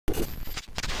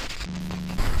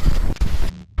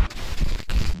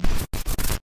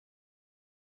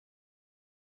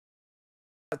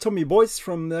Tommy Boyce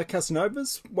from the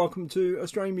Casanovas. Welcome to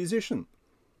Australian Musician.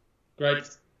 Great.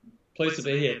 Pleased to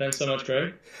be here. Thanks so much,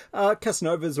 Greg.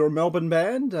 Casanovas are a Melbourne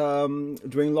band,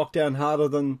 doing lockdown harder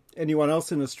than anyone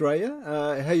else in Australia.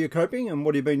 How are you coping and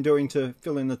what have you been doing to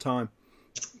fill in the time?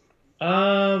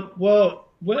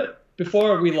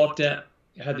 Before we locked out,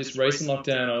 had this recent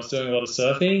lockdown, I was doing a lot of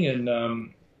surfing and,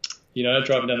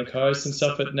 driving down the coast and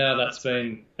stuff, but now that's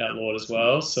been outlawed as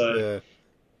well. So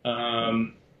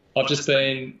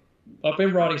I've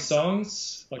been writing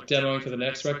songs, like demoing for the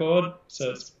next record,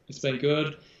 so it's been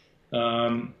good.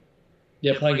 Playing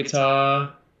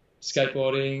guitar,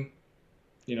 skateboarding,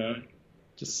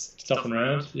 just stuffing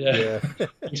around. Yeah.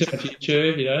 Into the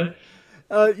future,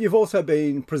 You've also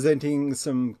been presenting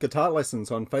some guitar lessons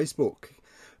on Facebook.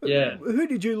 Yeah. Who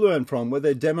did you learn from? Were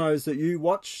there demos that you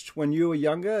watched when you were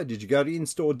younger? Did you go to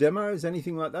in-store demos,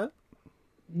 anything like that?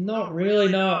 Not really,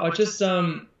 no. I just,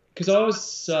 because I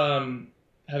was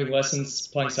having lessons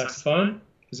playing saxophone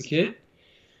as a kid.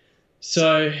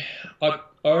 So I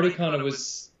already kind of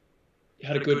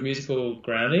had a good musical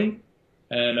grounding.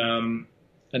 And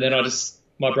then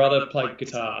my brother played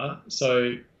guitar.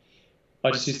 So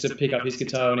I just used to pick up his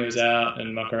guitar when he was out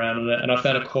and muck around on it. And I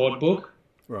found a chord book.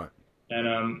 Right.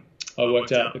 And I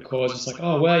worked out the chords. It's like,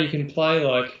 oh, wow, you can play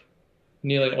like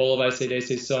nearly all of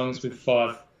AC/DC's songs with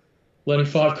learning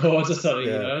five chords or something,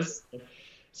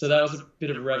 So that was a bit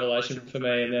of a revelation for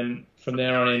me. And then from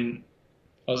there on in,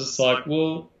 I was just like,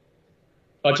 well,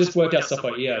 I just worked out stuff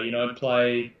by ear,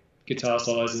 play guitar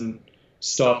solos and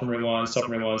stop and rewind, stop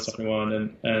and rewind, stop and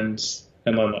rewind, and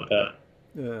learn like that.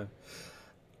 Yeah.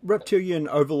 Reptilian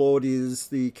Overlord is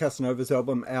the Casanovas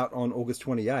album out on August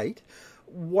 28.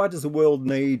 Why does the world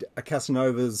need a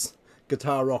Casanovas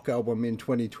guitar rock album in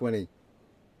 2020?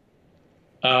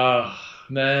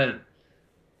 Man,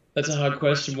 that's a hard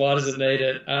question. Why does it need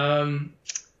it? I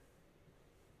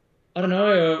don't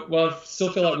know. Well, I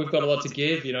still feel like we've got a lot to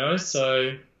give,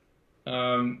 so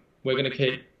we're going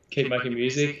to keep making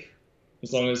music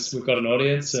as long as we've got an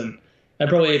audience and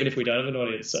probably even if we don't have an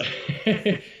audience. So,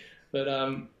 but I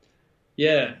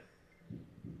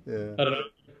don't know.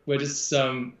 We're just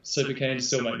super keen to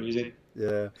still make music.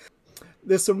 Yeah.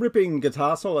 There's some ripping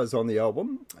guitar solos on the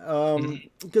album.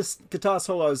 Just guitar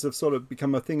solos have sort of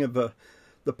become a thing of the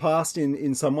past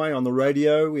in some way on the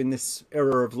radio in this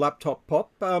era of laptop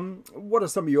pop. What are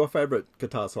some of your favourite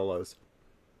guitar solos?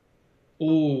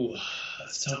 Ooh,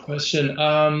 that's a tough question.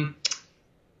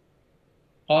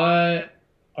 I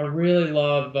really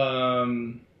love,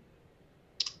 I'm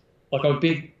a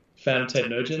big fan of Ted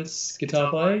Nugent's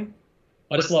guitar playing.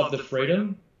 I just love the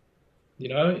freedom,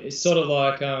 It's sort of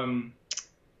like, to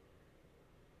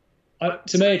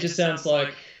me, it just sounds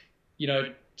like,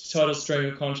 total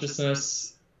stream of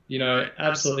consciousness,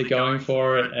 absolutely going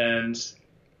for it. And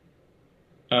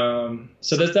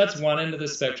so that's one end of the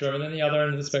spectrum. And then the other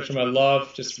end of the spectrum, I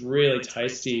love just really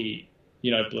tasty,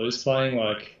 blues playing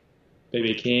like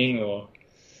B.B. King or,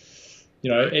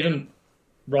 even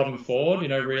Robin Ford,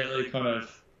 really kind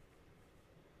of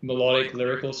melodic,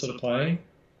 lyrical sort of playing.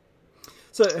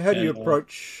 So how do you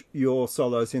approach your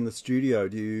solos in the studio?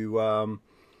 Do you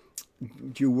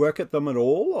work at them at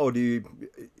all, or is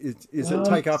it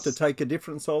take after take a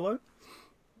different solo?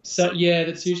 So yeah,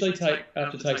 that's usually take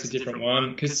after takes a different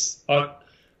one because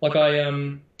like I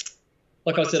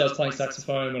said, I was playing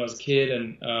saxophone when I was a kid,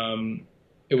 and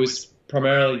it was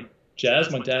primarily jazz.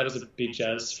 My dad was a big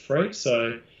jazz freak,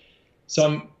 so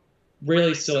I'm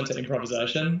really still into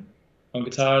improvisation on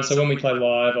guitar. So when we play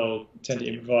live, I'll tend to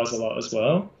improvise a lot as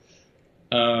well.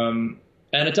 And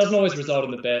it doesn't always result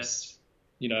in the best,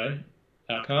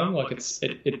 outcome. Like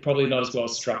it probably not as well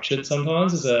structured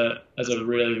sometimes as a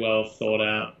really well thought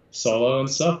out solo and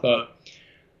stuff. But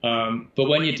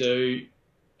when you do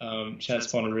chance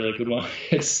to find a really good one,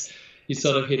 you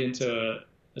sort of hit into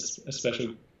a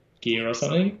special gear or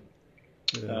something.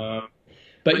 Yeah.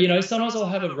 But sometimes I'll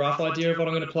have a rough idea of what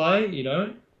I'm going to play,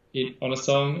 on a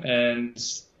song and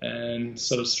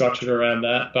sort of structure it around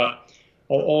that. But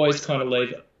I'll always kind of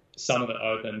leave some of it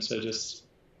open to just,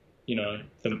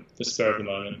 the spur of the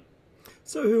moment.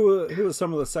 So who are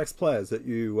some of the sax players that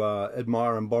you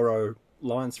admire and borrow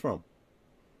lines from?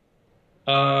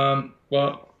 Well,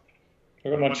 I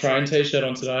got my Train t-shirt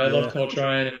on today. I love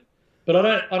Coltrane, but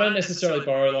I don't necessarily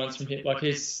borrow lines from him. Like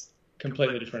he's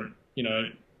completely different,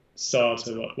 style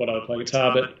to what I would play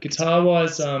guitar. But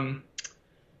guitar-wise, trying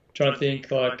to think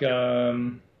like, I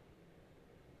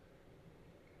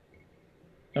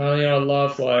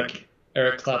love like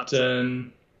Eric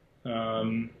Clapton,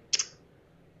 Dwayne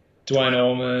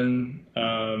Allman.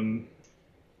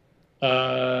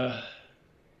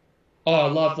 I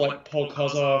love like Paul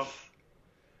Kossoff.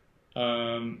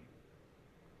 Pagey,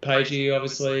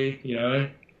 obviously, you know.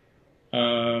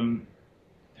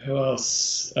 Who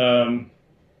else?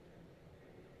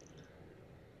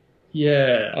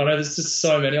 Yeah, I know there's just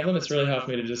so many of them. It's really hard for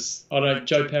me to just. I know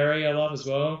Joe Perry I love as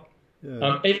well.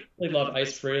 Yeah. Equally love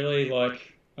Ace Frehley,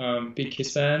 like big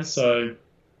Kiss fans. So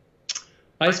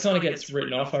Ace kind of gets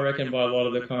written off, I reckon, by a lot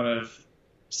of the kind of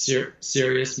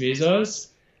serious musos.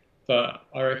 But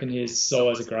I reckon his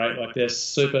solos are great. Like they're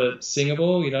super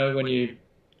singable. You know, when you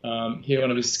hear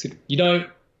one of his, you know,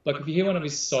 like if you hear one of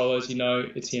his solos, you know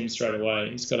it's him straight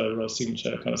away. He's got a real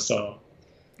signature kind of style.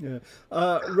 Yeah.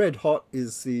 Red Hot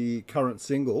is the current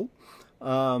single.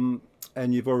 And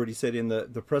you've already said in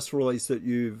the press release that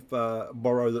you've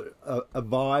borrowed a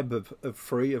vibe of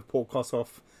Free of Paul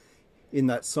Kossoff in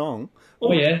that song.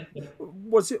 Oh yeah.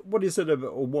 What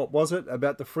was it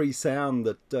about the Free sound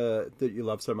that you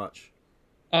love so much?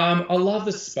 I love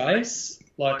the space.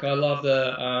 Like I love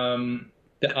the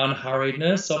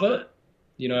unhurriedness of it.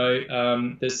 You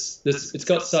know, it's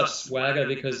got such swagger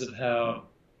because of how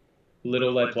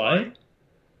little they play.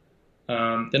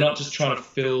 They're not just trying to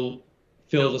fill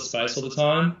the space all the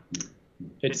time.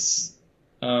 It's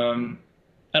and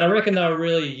I reckon they were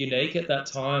really unique at that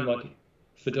time, like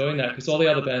for doing that, because all the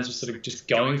other bands were sort of just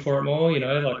going for it more, you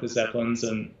know, like the Zeppelins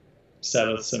and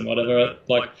Sabbaths and whatever.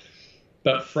 Like,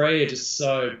 but Free are just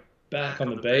so back on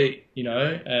the beat, you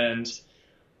know, and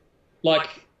like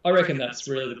I reckon that's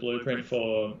really the blueprint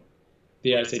for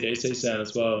the AC/DC sound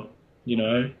as well. You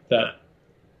know, that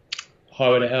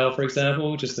Highway to Hell, for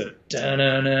example, just the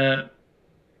da-na-na,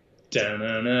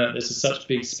 da-na-na. There's just such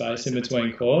big space in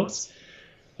between chords.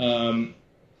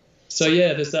 So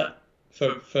yeah, there's that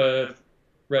for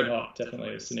Red Hot. Definitely,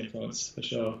 it's an influence for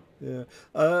sure. Yeah,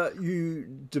 you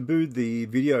debuted the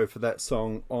video for that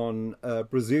song on a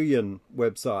Brazilian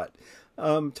website.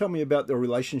 Tell me about the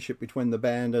relationship between the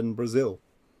band and Brazil.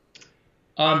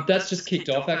 That's just kicked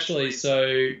off actually.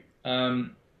 So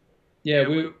yeah,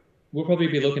 we'll probably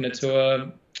be looking to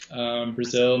tour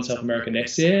Brazil and South America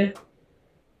next year.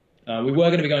 We were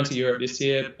going to be going to Europe this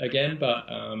year again, but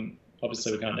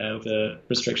obviously we can't now with the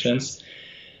restrictions.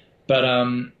 But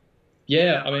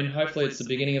yeah, I mean, hopefully it's the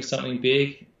beginning of something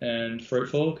big and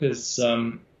fruitful, because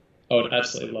I would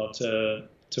absolutely love to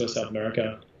tour South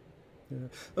America.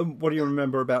 Yeah. What do you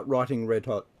remember about writing Red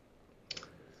Hot?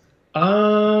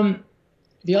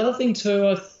 The other thing too,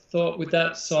 I thought with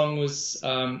that song was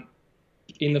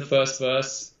in the first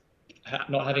verse,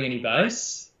 not having any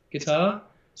bass guitar,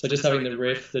 so just having the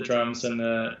riff, the drums, and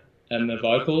the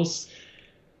vocals.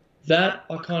 That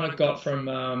I kind of got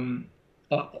from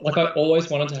like I always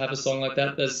wanted to have a song like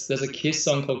that. There's a Kiss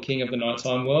song called King of the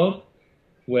Nighttime World,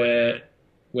 where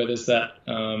there's that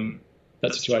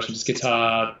situation, just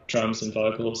guitar, drums, and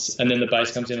vocals, and then the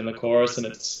bass comes in the chorus, and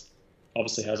it's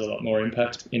obviously has a lot more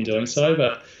impact in doing so.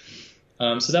 But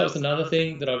so that was another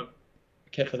thing that I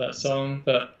kept for that song.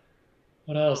 But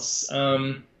what else?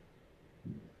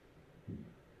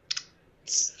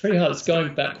 It's pretty hard. It's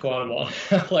going back quite a while.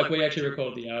 Like we actually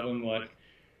recorded the album like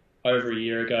over a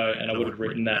year ago, and I would have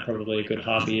written that probably a good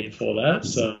half a year before that.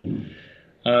 So,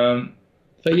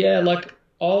 but yeah, like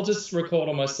I'll just record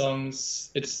all my songs.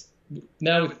 It's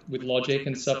now with Logic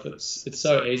and stuff. It's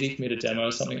so easy for me to demo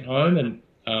something at home, and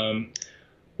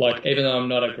like even though I'm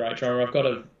not a great drummer, I've got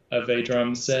a V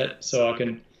drum set, so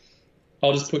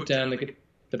I'll just put down the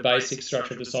basic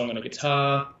structure of the song on a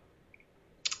guitar,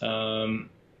 then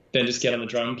just get on the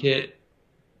drum kit,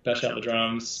 bash out the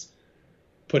drums,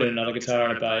 put in another guitar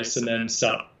and a bass, and then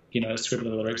start, you know,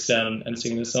 scribbling the lyrics down and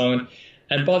singing the song.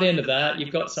 And by the end of that,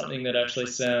 you've got something that actually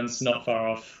sounds not far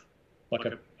off like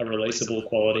a releasable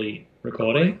quality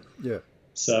recording. Yeah.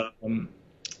 So,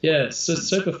 yeah, it's a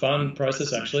super fun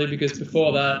process actually, because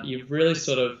before that, you really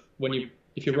sort of,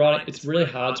 if you're writing, it's really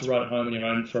hard to write at home on your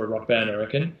own for a rock band, I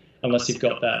reckon, unless you've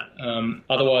got that.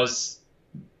 Otherwise,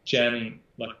 jamming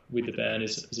like with the band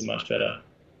is a much better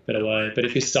way. But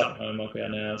if you're stuck at home like we are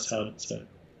now, it's hard. So.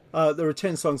 There are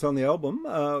 10 songs on the album.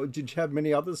 Did you have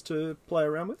many others to play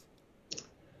around with?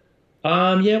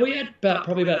 Yeah, we had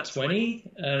probably about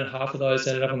 20, and half of those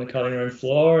ended up on the cutting room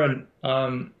floor. And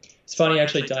it's funny,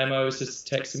 actually, Damo was just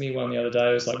texting me one the other day.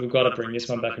 It was like, we've got to bring this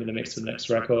one back into the mix for the next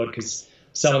record, because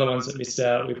some of the ones that missed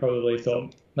out, we probably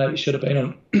thought maybe should have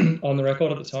been on the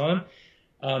record at the time.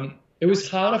 It was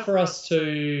harder for us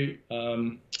to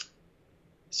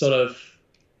sort of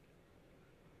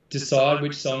decide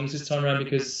which songs this time around,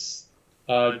 because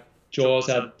Jaws,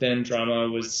 our then drummer,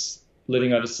 was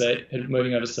moving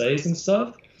overseas and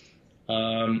stuff.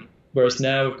 Whereas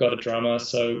now we've got a drummer,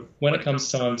 so when it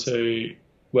comes time to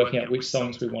working out which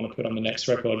songs we want to put on the next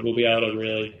record, we'll be able to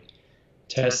really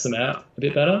test them out a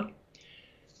bit better.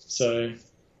 So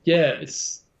yeah,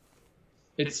 it's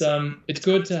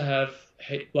good to have,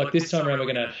 like this time around we're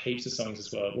going to have heaps of songs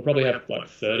as well. We'll probably have like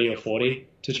 30 or 40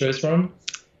 to choose from.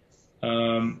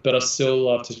 But I still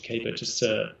love to keep it just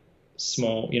a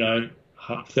small,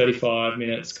 35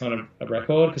 minutes kind of a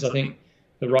record, because I think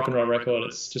the rock and roll record,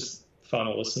 it's just far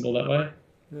more listenable that way.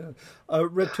 Yeah.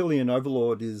 Reptilian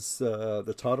Overlord is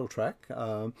the title track,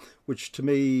 which to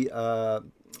me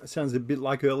sounds a bit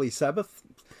like early Sabbath.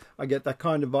 I get that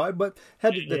kind of vibe. But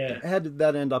how did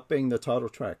that end up being the title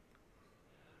track?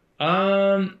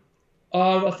 I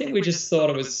think we just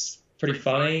thought it was pretty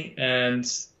funny, and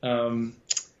I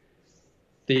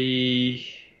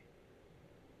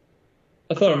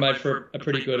thought it made for a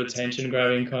pretty good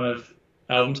attention-grabbing kind of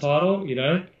album title,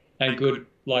 and good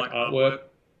like artwork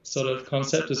sort of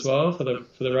concept as well for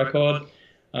the record.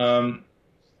 And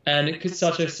it's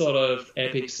such a sort of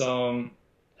epic song,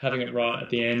 having it right at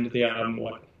the end of the album,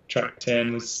 like track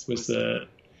 10 was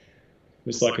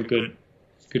like a good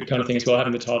kind of thing as well,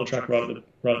 having the title track right at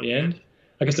the end.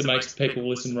 I guess it makes people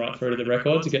listen right through to the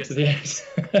record to get to the end.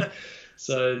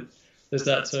 So there's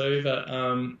that too. But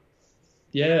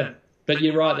yeah, but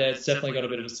you're right there. It's definitely got a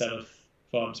bit of a Sabbath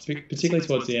vibes, particularly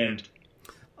towards the end.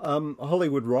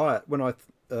 Hollywood Riot. When I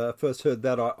first heard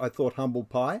that, I thought Humble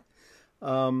Pie.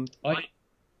 Were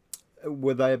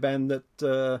they a band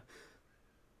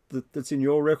that's in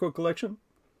your record collection?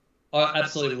 I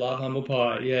absolutely love Humble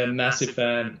Pie. Yeah, massive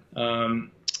fan.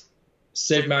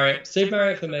 Steve Marriott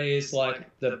for me is like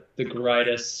the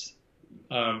greatest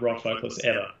rock vocalist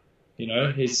ever.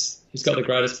 He's got the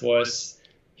greatest voice.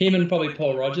 Him and probably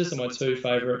Paul Rodgers are my two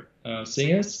favourite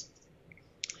singers.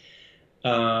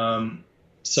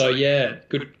 So yeah,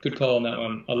 good call on that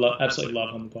one. I absolutely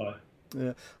love Humble Pie.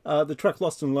 Yeah, the track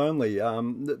 "Lost and Lonely."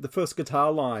 The first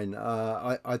guitar line,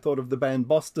 I thought of the band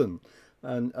Boston,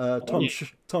 and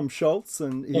Tom Schultz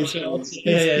and his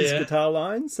guitar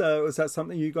line. So was that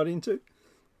something you got into?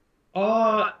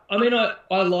 I mean,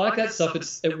 I like that stuff.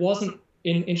 It wasn't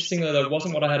interestingly though. It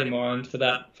wasn't what I had in mind for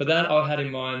that. For that, I had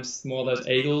in mind more those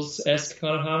Eagles-esque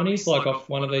kind of harmonies, like off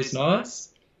One of These Nights.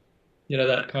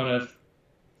 That kind of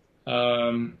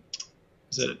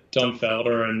is it Don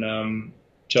Felder and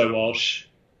Joe Walsh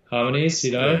harmonies?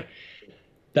 Yeah.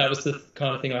 That was the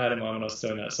kind of thing I had in mind when I was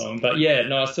doing that song. But yeah,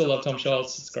 no, I still love Tom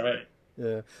Schultz. It's great.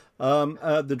 Yeah.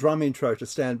 The drum intro to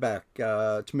Stand Back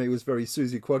to me was very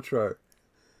Suzi Quatro.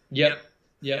 Yep.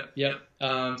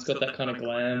 It's got that kind of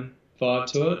glam vibe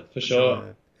to it, for sure.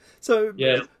 Yeah. So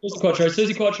yeah,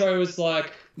 Suzi Quatro was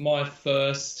like my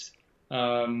first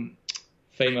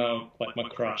female, like my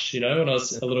crush, when I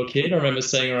was a little kid. I remember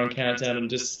seeing her on Countdown and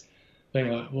just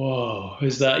being like, whoa,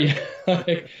 who's that? Yeah.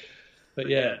 But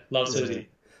yeah, love Suzi.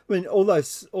 I mean, all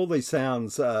these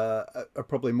sounds are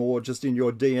probably more just in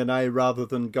your DNA rather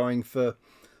than going for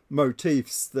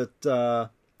motifs that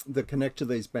connect to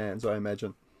these bands, I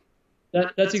imagine.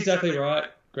 That's exactly right,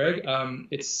 Greg.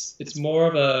 It's more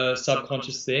of a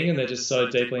subconscious thing, and they're just so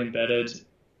deeply embedded.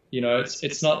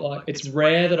 It's not like, it's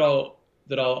rare that I'll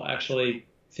actually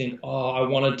think, I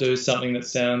want to do something that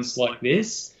sounds like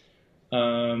this.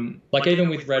 Like even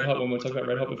with Red Hot, when we were talking about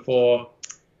Red Hot before,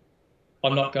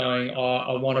 I'm not going,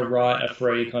 I want to write a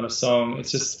free kind of song.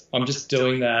 It's just, I'm just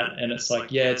doing that, and it's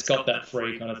like, yeah, it's got that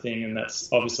free kind of thing, and that's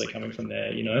obviously coming from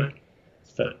there,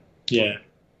 But yeah.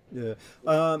 Yeah.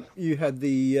 You had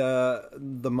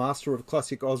the master of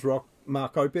classic Oz rock,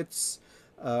 Mark Opitz,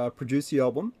 produce the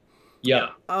album. Yeah.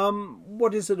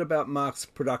 What is it about Mark's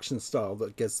production style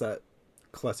that gets that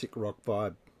classic rock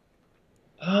vibe?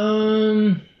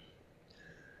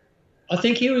 I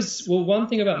think one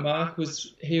thing about Mark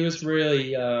was he was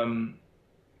really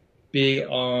big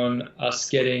on us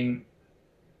getting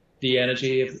the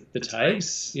energy of the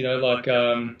takes,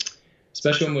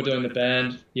 especially when we're doing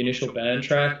the initial band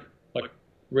track, like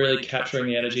really capturing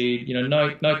the energy,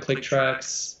 no click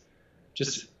tracks,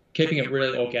 just keeping it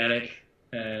really organic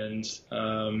and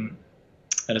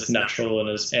as natural and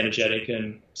as energetic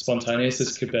and spontaneous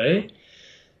as could be.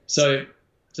 So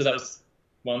that was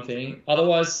one thing.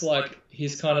 Otherwise, like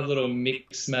his kind of little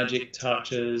mix magic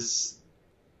touches,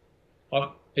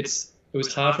 it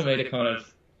was hard for me to kind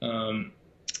of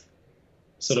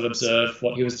sort of observe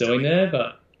what he was doing there,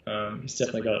 but he's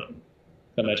definitely got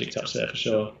a magic touch there for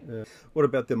sure. Yeah. What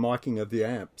about the miking of the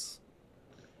amps?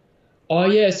 Oh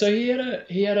yeah, so he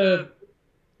had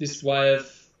this way of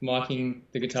miking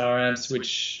the guitar amps,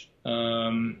 which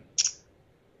once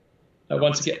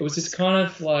again it was just kind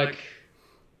of like,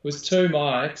 it was two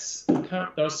mics.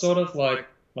 They were sort of like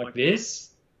this,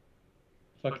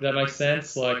 if that makes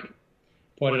sense. Like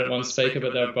pointed at one speaker,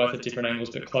 but they were both at different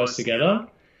angles, but close together.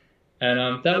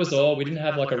 And that was all. We didn't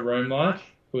have like a room mic.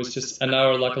 it was just, and they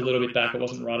were like a little bit back. It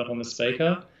wasn't right up on the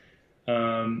speaker.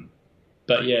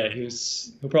 But yeah,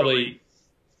 he'll probably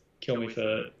kill me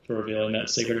for revealing that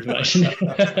secret information.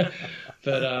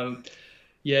 But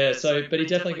yeah, but he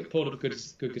definitely pulled a good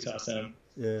guitar sound.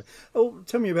 Yeah. Oh,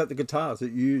 tell me about the guitars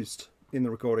that you used in the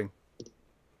recording.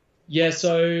 Yeah,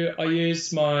 so I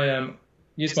used my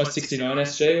 69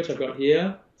 SG, which I've got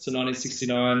here. It's a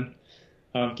 1969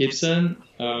 Gibson,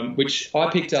 which I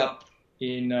picked up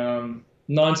in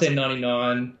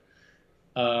 1999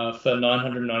 for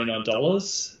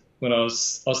 $999 when I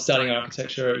was studying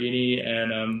architecture at uni,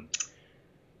 and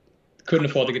couldn't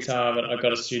afford the guitar, but I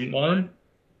got a student loan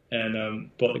and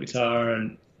bought the guitar,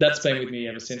 and that's been with me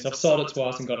ever since. I've sold it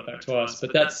twice and got it back twice,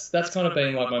 but that's kind of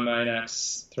been like my main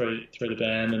axe through the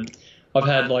band. And I've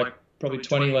had like probably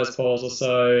 20 Les Pauls or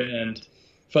so, and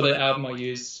for the album I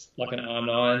used like an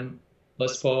R9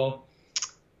 Les Paul,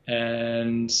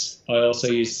 and I also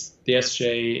used the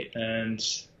SG, and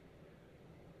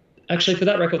actually for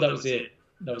that record that was it.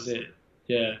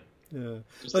 Yeah.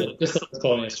 Just the Les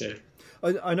Paul and the SG.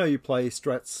 I know you play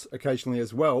Strats occasionally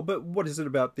as well, but what is it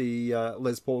about the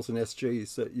Les Pauls and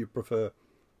SGs that you prefer?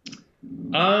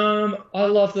 I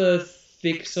love the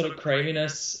thick sort of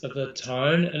creaminess of the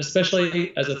tone, and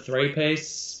especially as a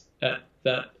three-piece,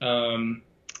 that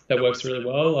works really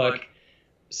well. Like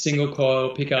single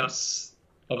coil pickups,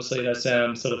 obviously they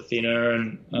sound sort of thinner,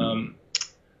 and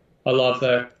I love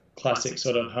the classic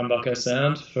sort of humbucker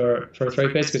sound for a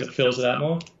three-piece because it fills it out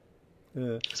more.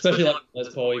 Yeah. Especially like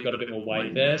Les Paul, you've got a bit more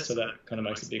weight there, so that kind of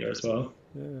makes it bigger as well.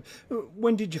 Yeah.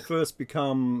 When did you first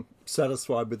become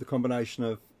satisfied with the combination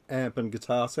of amp and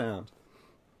guitar sound?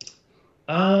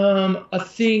 I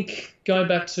think going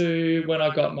back to when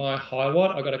I got my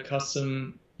Hi-Watt, I got a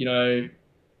custom,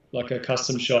 like a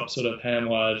custom shop sort of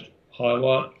hand-wired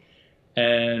Hi-Watt,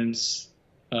 and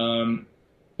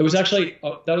it was actually,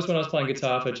 that was when I was playing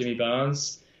guitar for Jimmy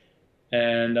Barnes,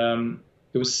 and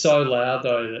it was so loud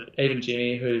though that even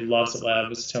Jimmy, who loves it loud,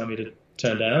 was telling me to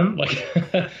turn down.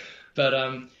 But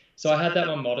so I had that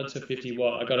one modded to 50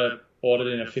 watt. I got it ordered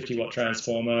in a 50 watt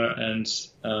transformer, and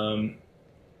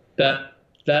that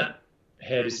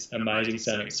head is amazing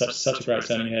sounding. It's such a great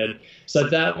sounding head. So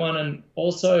that one, and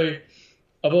also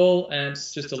of all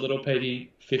amps, just a little PV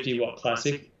 50 watt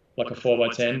classic, like a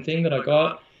 4x10 thing that I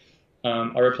got.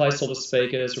 I replaced all the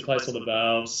speakers, replaced all the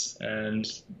valves, and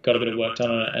got a bit of work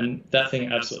done on it. And that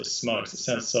thing absolutely smokes. It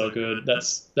sounds so good.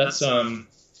 That's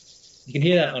you can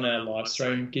hear that on our live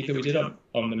stream gig that we did on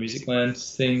the Musicland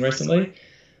thing recently.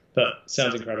 But it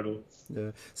sounds incredible.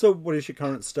 Yeah. So what is your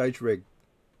current stage rig?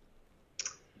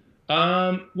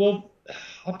 Well,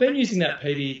 I've been using that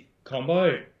PV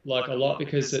combo like a lot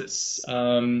because it's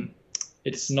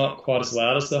not quite as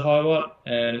loud as the Hi-Watt,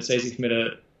 and it's easy for me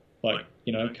to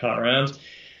cart around.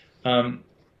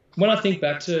 When I think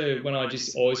back to when I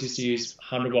just always used to use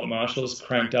 100 watt Marshalls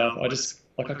cranked up, I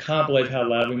can't believe how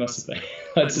loud we must have been.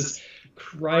 It's just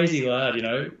crazy loud,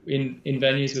 in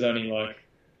venues with only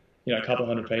a couple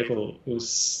hundred people.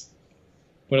 It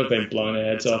would have been blowing their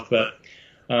heads off. But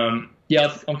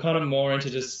yeah, I'm kind of more into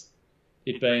just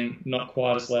it being not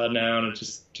quite as loud now, and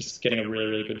just getting a really,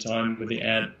 really good time with the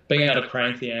amp, being able to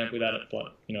crank the amp without it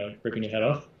ripping your head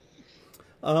off.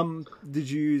 Did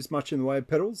you use much in the way of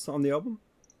pedals on the album?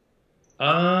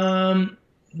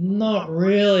 Not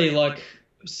really. Like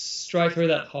straight through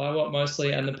that Hi-Watt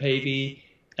mostly, and the PV.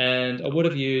 And I would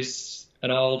have used I've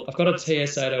got a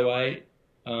TS808,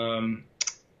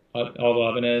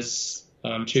 old Ibanez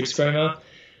tube screamer.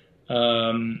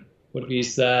 Would have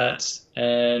used that,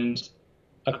 and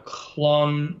a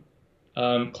clone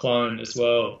as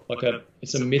well.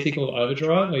 It's a Mythical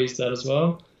Overdrive. I used that as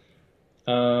well.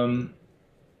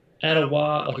 And a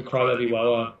wah, like a Crybaby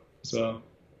wah as well.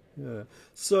 Yeah.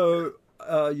 So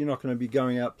you're not going to be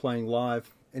going out playing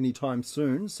live anytime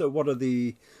soon. So what are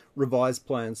the revised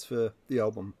plans for the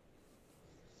album?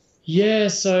 Yeah,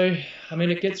 so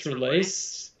it gets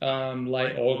released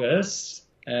late August,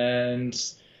 and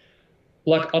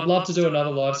I'd love to do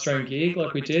another live stream gig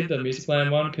like we did, the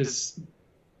Musicland one, because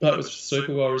that was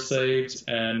super well received,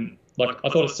 and I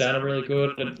thought it sounded really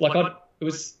good, and it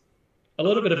was a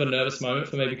little bit of a nervous moment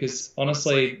for me because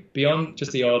honestly, beyond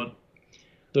just the odd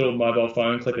little mobile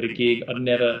phone clip at a gig, I'd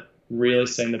never really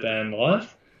seen the band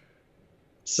live.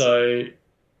 So it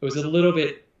was a little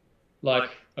bit I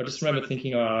just remember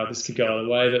thinking, oh, this could go either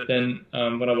way. But then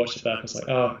when I watched it back, I was like,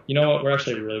 oh, you know what? We're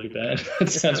actually a really good band. It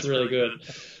sounds really good.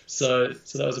 So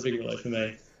that was a big relief for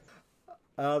me.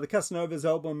 The Casanovas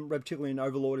album, Reptilian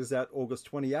Overlord, is out August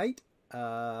 28.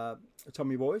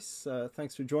 Tommy Boyce,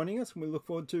 thanks for joining us, and we look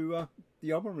forward to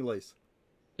the album release.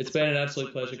 It's been an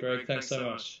absolute pleasure, Greg. Thanks so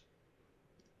much.